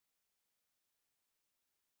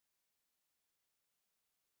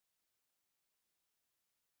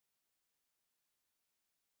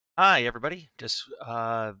Hi, everybody. Just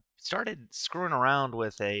started screwing around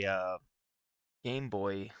with a Game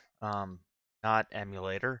Boy, um, not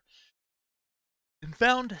emulator, and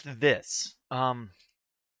found this. NBA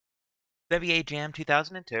Jam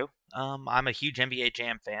 2002. I'm a huge NBA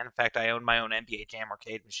Jam fan. In fact, I owned my own NBA Jam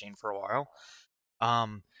arcade machine for a while.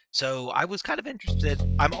 Um, so I was kind of interested.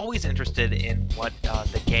 I'm always interested in what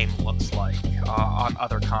the game looks like on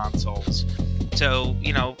other consoles. So,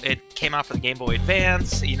 it came out for the Game Boy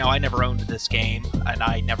Advance. I never owned this game, and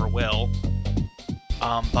I never will.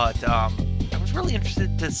 But I was really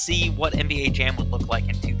interested to see what NBA Jam would look like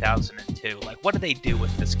in 2002. Like, what do they do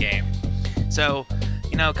with this game? So,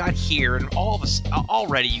 got here, and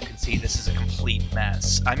already you can see this is a complete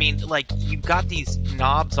mess. I mean, like, you've got these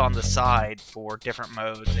knobs on the side for different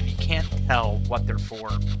modes, and you can't tell what they're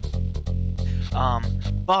for.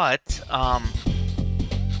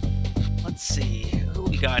 Let's see, who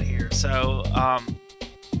we got here? So,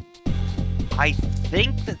 I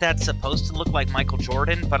think that's supposed to look like Michael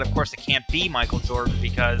Jordan, but of course it can't be Michael Jordan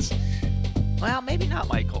because, well, maybe not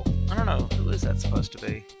Michael. I don't know. Who is that supposed to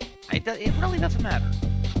be? It really doesn't matter.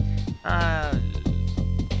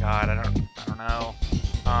 God, I don't know.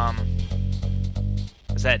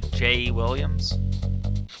 Is that Jay Williams?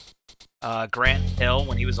 Grant Hill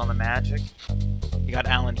when he was on the Magic. You got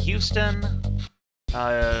Allen Houston.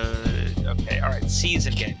 Okay, alright,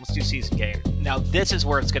 season game. Let's do season game. Now, this is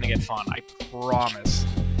where it's gonna get fun, I promise.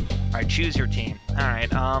 Alright, choose your team. Alright,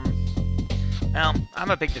 well,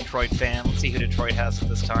 I'm a big Detroit fan. Let's see who Detroit has at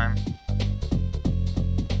this time.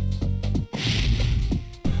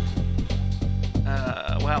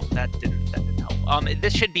 Well, that didn't help.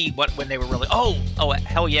 This should be when they were really... Oh,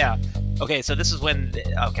 hell yeah. Okay, so this is when...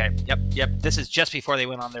 Okay, yep. This is just before they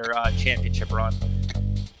went on their championship run.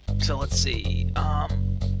 So let's see.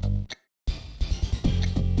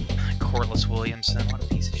 Corliss Williamson, what a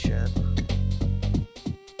piece of shit.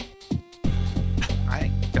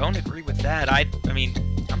 I don't agree with that. I mean,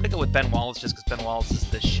 I'm gonna go with Ben Wallace just because Ben Wallace is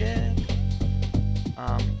the shit.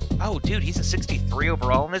 Oh, dude, he's a 63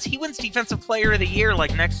 overall in this. He wins Defensive Player of the Year,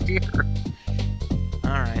 like, next year.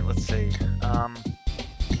 Alright, let's see.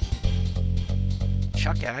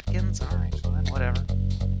 Chuck Atkins? Alright, fine, whatever.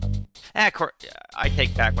 I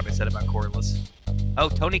take back what I said about Corliss. Oh,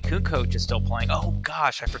 Tony Kukoc is still playing. Oh,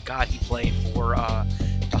 gosh, I forgot he played for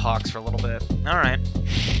the Hawks for a little bit. Alright.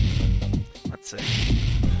 Let's see.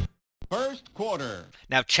 First quarter.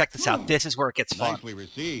 Now, check this out. This is where it gets fun. Nicely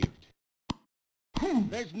received.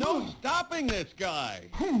 There's no stopping this guy.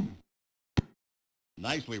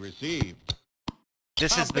 Nicely received.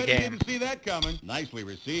 This is the game. Didn't see that coming. Nicely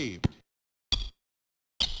received.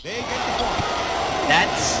 They get the point.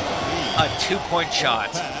 That's a two-point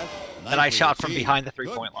shot that I shot from behind the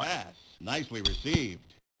three-point line. Nicely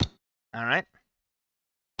received. All right.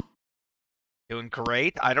 Doing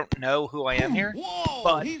great. I don't know who I am here,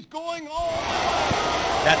 but he's going all the way.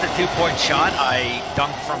 That's a two-point shot. I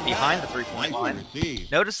dunked from behind the three-point line.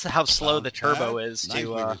 Received. Notice how slow the turbo is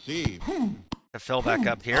to fill back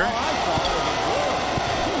up here.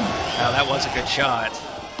 Now that was a good shot.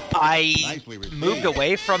 I moved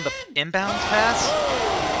away from the inbounds pass.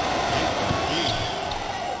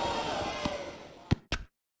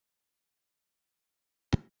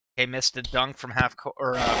 Okay, missed a dunk from half court,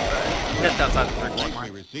 or just outside the three-point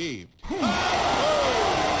line.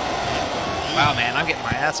 Wow, man, I'm getting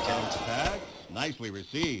my ass kicked. Nicely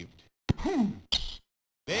received. 2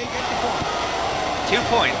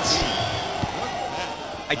 points.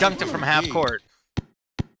 I dunked it from half court.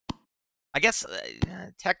 I guess,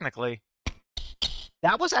 technically,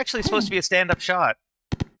 that was actually supposed to be a stand-up shot.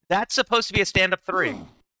 That's supposed to be a stand-up three.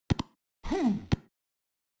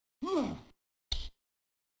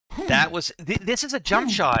 That was... this is a jump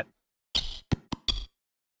shot.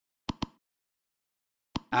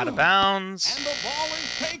 Out of bounds. And the ball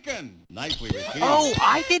is taken. Nicely received. Oh,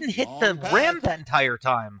 I didn't hit the rim that entire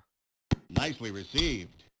time. Nicely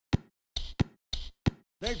received.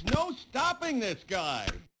 There's no stopping this guy.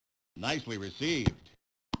 Nicely received.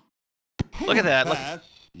 Look at that. Look.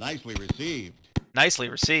 Nicely received. Nicely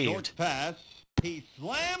received. Short pass. He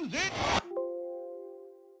slams it. Long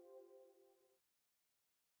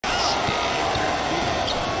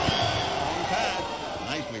pass.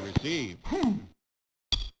 Nicely received.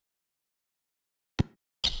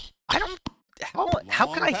 I don't...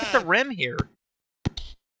 How can I hit the rim here?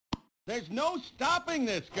 There's no stopping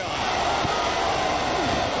this guy.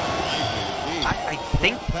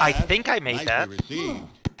 I think I made that. Received.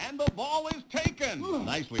 And the ball is taken.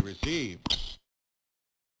 Nicely received.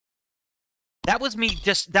 That was me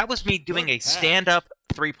doing a stand-up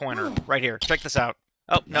three-pointer right here. Check this out.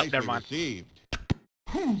 Oh, no, never mind. Received.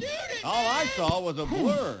 All I saw was a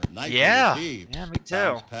blur. Nicely Yeah. received. Yeah, me too.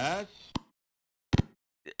 Bounce pass.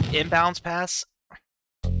 Inbounds pass.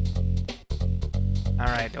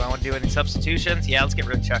 Alright, do I want to do any substitutions? Yeah, let's get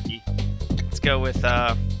rid of Chucky. Let's go with,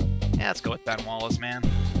 let's go with Ben Wallace, man.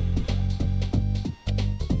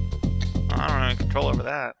 I don't have any control over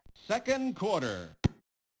that. Second quarter.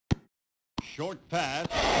 Short pass.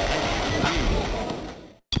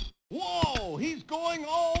 Whoa, he's going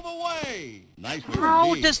all the way. Nicely How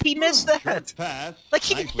received. does he miss that? Short pass. Like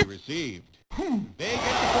he- Nicely received. They get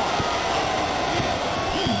the point.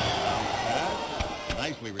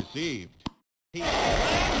 Nicely received. He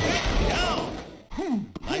slams it down.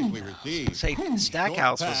 Nicely received. Say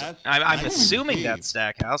Stackhouse was. pass. I'm Nicely assuming received. that's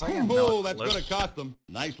Stackhouse. I have Oh, no that's clue. going to cost them.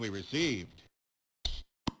 Nicely received.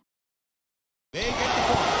 They get the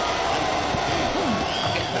point.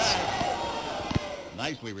 I'm getting this.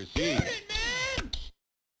 Nicely received.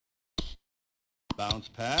 Bounce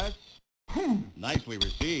pass. Nicely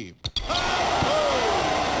received.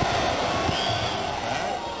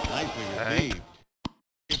 Nicely received.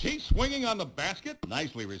 Is he swinging on the basket?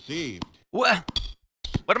 Nicely received. What?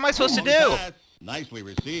 What am I supposed to Long do? pass. Nicely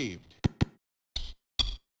received.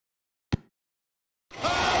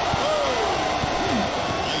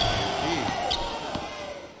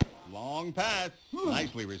 Long pass.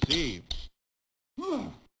 Nicely received.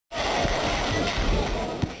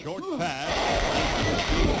 Short pass. Nicely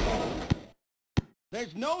received.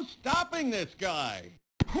 There's no stopping this guy.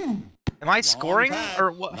 Am I Long scoring pass.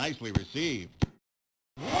 or what? Nicely received.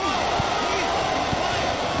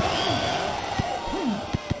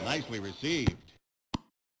 Nicely received.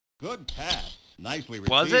 Good pass. Nicely received.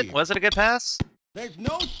 Was it? Was it a good pass? There's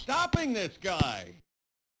no stopping this guy.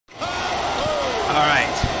 All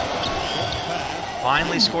right. Pass.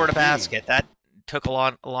 Finally scored a Received. basket. That took a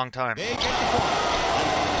long time. They get the point.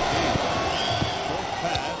 Short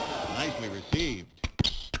pass. Nicely received.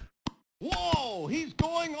 Whoa, he's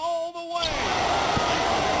going all the way.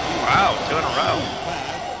 Wow, 2 in a row.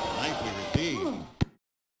 Pass. Nicely received.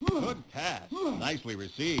 Good pass. Nicely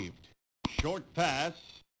received. Short pass.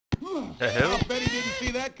 To I who? bet he didn't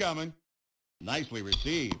see that coming. Nicely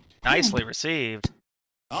received. Nicely received.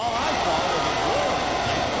 All I saw was a blur.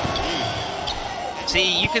 Nicely received.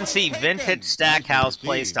 See, you can see Taken. vintage Stackhouse Nicely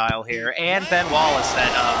play received. style here, and Ben Wallace,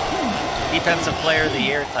 that defensive player of the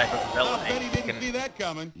year type of I ability. bet he You didn't can- see that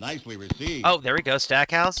coming. Nicely received. Oh, there we go,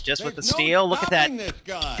 Stackhouse, just with the There's no steal. Look at that, stopping this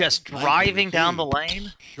guy. just Nicely driving down the received.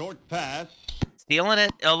 lane, Short pass. stealing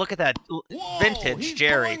it. Oh, look at that, Whoa, vintage he's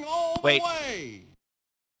Jerry. going all the Wait. way.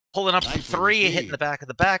 Pulling up Nicely from 3, hitting received. the back of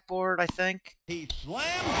the backboard, I think. He slams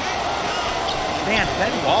it down. Man,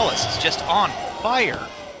 Ben Wallace is just on fire.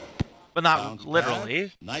 But not Bounce literally,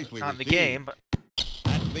 pass. Nicely not in the received. game, but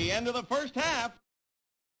That's the end of the first half.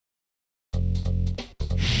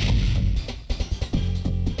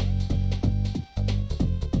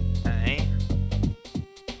 okay.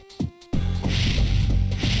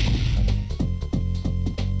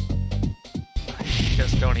 I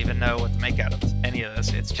just don't even know what to make out of any of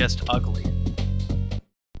this. It's just ugly.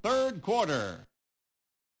 Third quarter.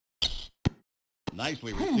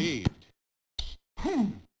 Nicely received.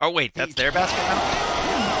 Oh wait, that's their basket now?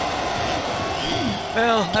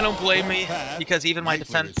 Well, I don't blame me, because even my Nicely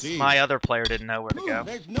defense, received. my other player didn't know where to go.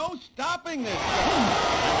 There's no stopping this guy.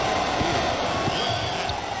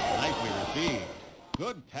 Nicely received.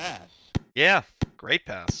 Good pass. Yeah, great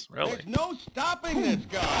pass, really. There's no stopping this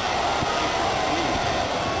guy.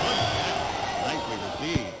 Nicely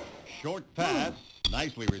received. Short pass.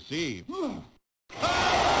 Nicely received.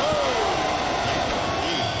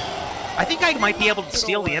 I think I might be able to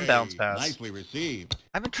steal the inbounds pass. Nicely received.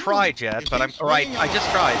 I haven't tried yet, but I'm alright. I just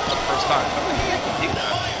tried for the first time, but I think I can do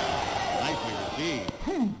that. Nicely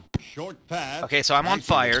received. Short pass. Okay, so I'm on Nicely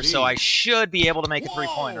fire, so I received. should be able to make a Whoa,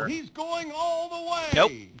 three-pointer. he's going all the way.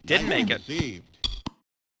 Nope, didn't Nicely make it. received.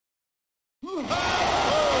 Did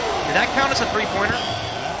that count as a three-pointer?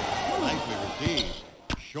 Pass. Nicely received.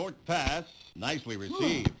 Short pass. Nicely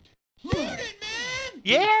received. Shoot it, man!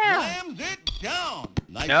 Yeah! Slams it down.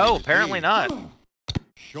 Nicely No, apparently received. not.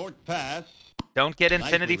 Short pass. Don't get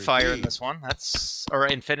Infinity Nicely Fire in received. this one. That's or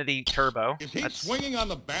Infinity Turbo. Is he That's swinging on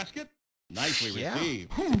the basket? Nicely yeah.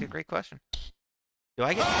 received. That's a good, great question. Do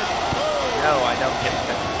I get? No, I don't get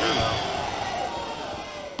Infinity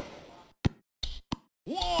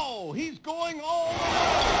Turbo. Whoa, he's going all the way.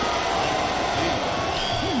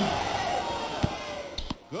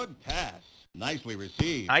 Good pass. Nicely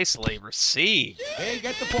received. Nicely received. They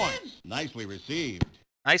get the points. Nicely received.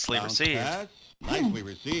 Nicely Bounce received. pass. Nicely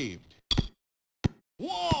received.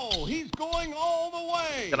 Whoa, he's going all the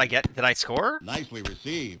way. Did I score? Nicely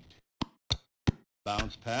received.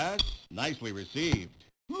 Bounce pass. Nicely received.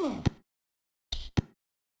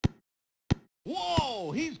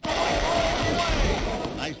 Whoa! He's going all the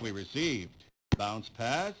way! Nicely received. Bounce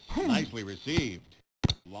pass. Nicely received.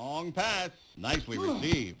 Long pass. Nicely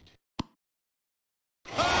received.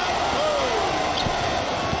 Short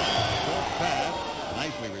pass.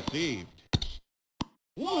 Nicely received.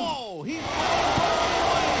 Whoa! He's going all the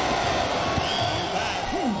way! Long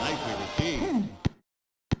pass. Nicely received.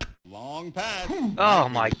 Long pass. Oh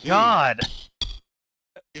my God!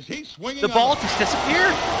 Is he swinging? The ball just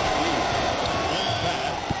disappeared.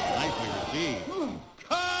 Nicely received.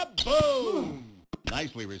 Kaboom!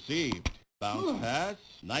 Nicely received. Bounce pass.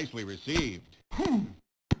 Nicely received.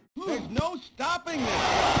 There's no stopping this guy.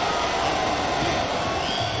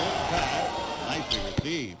 Short pass. Nicely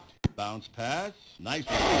received. Bounce pass.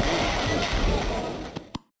 Nicely received.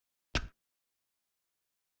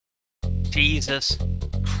 Jesus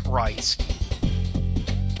Christ.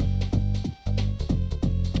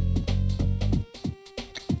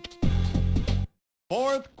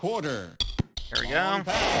 Fourth quarter. Here we go.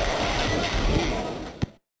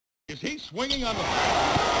 Is he swinging on the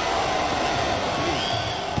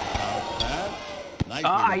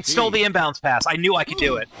I stole the inbounds pass. I knew I could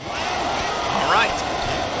do it. All right.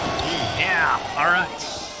 Yeah, all right.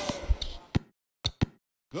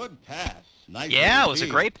 Good pass. Nice. Yeah, it was a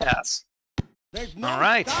great pass. There's no all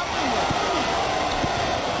right. Good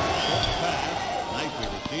pass. Nicely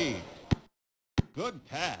received. Good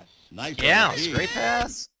pass. Nicely yeah, it was received. a great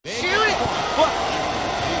pass. Shoot it! What?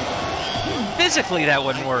 Physically, that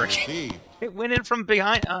wouldn't work. It went in from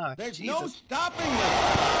behind. Oh, There's Jesus. no stopping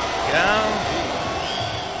this. Go.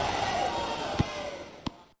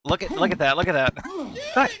 Look at that. Look at that.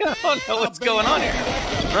 I don't know what's going on here.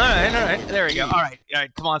 All right. There we go. All right.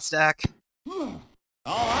 Come on, Stack. All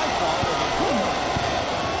I saw was a good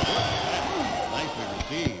pass. Nicely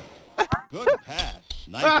received. Good pass.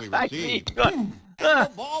 Nicely received. And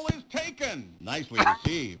the ball is taken. Nicely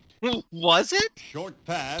received. Was it? Short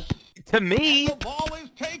pass. To me. And the ball is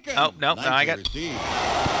taken. Oh, no, Nicely I got... received.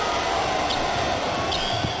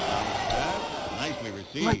 Pass. Nicely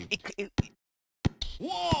received.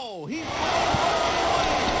 Whoa! He's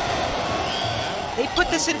They put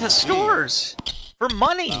this into stores for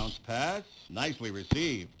money. Bounce pass. Nicely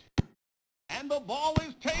received. And the ball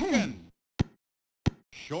is taken.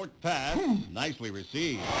 Short pass. Nicely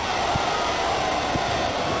received.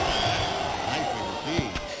 Nicely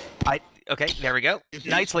received. Okay, there we go.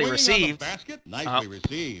 Nicely received. Basket? Nicely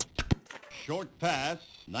received. Short pass.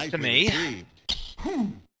 Nicely to me. Received.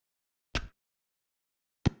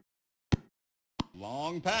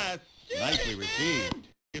 Long pass. Nicely received.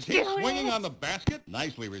 Is he swinging on the basket?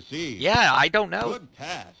 Nicely received. Yeah, I don't know. Good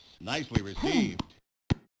pass. Nicely received.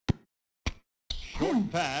 Short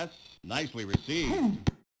pass. Nicely received.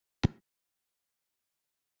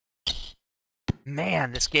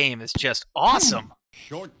 Man, this game is just awesome.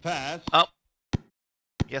 Short pass. Oh,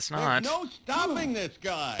 guess not. There's no stopping this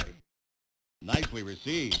guy. Nicely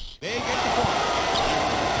received. They get the point.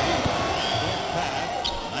 Short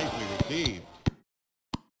pass. Nicely received.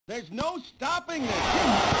 There's no stopping this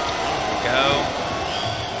guy. Go.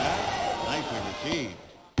 Pass. Nicely received.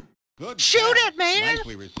 Good Shoot pass. it, man.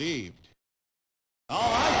 Nicely received.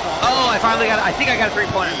 I finally got it. I think I got a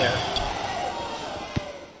three-pointer there.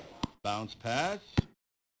 Bounce pass.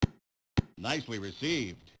 Nicely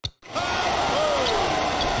received.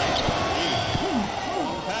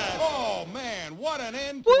 Oh, man, what an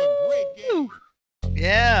end to a great game.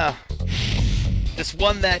 Yeah. Just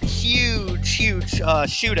won that huge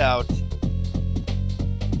shootout.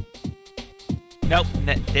 Nope,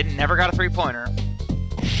 never got a three-pointer.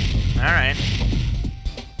 All right.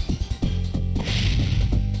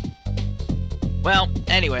 Well,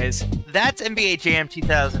 anyways, that's NBA Jam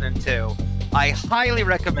 2002. I highly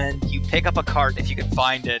recommend you pick up a cart if you can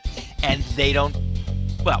find it, and they don't...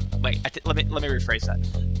 Well, wait, let me rephrase that.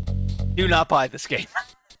 Do not buy this game.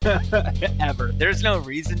 Ever. There's no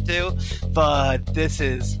reason to, but this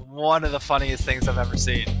is one of the funniest things I've ever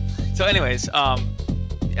seen. So anyways,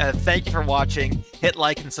 thank you for watching. Hit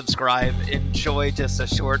like and subscribe. Enjoy just a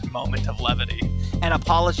short moment of levity. And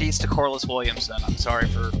apologies to Corliss Williamson. I'm sorry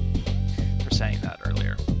for saying that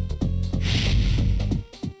earlier.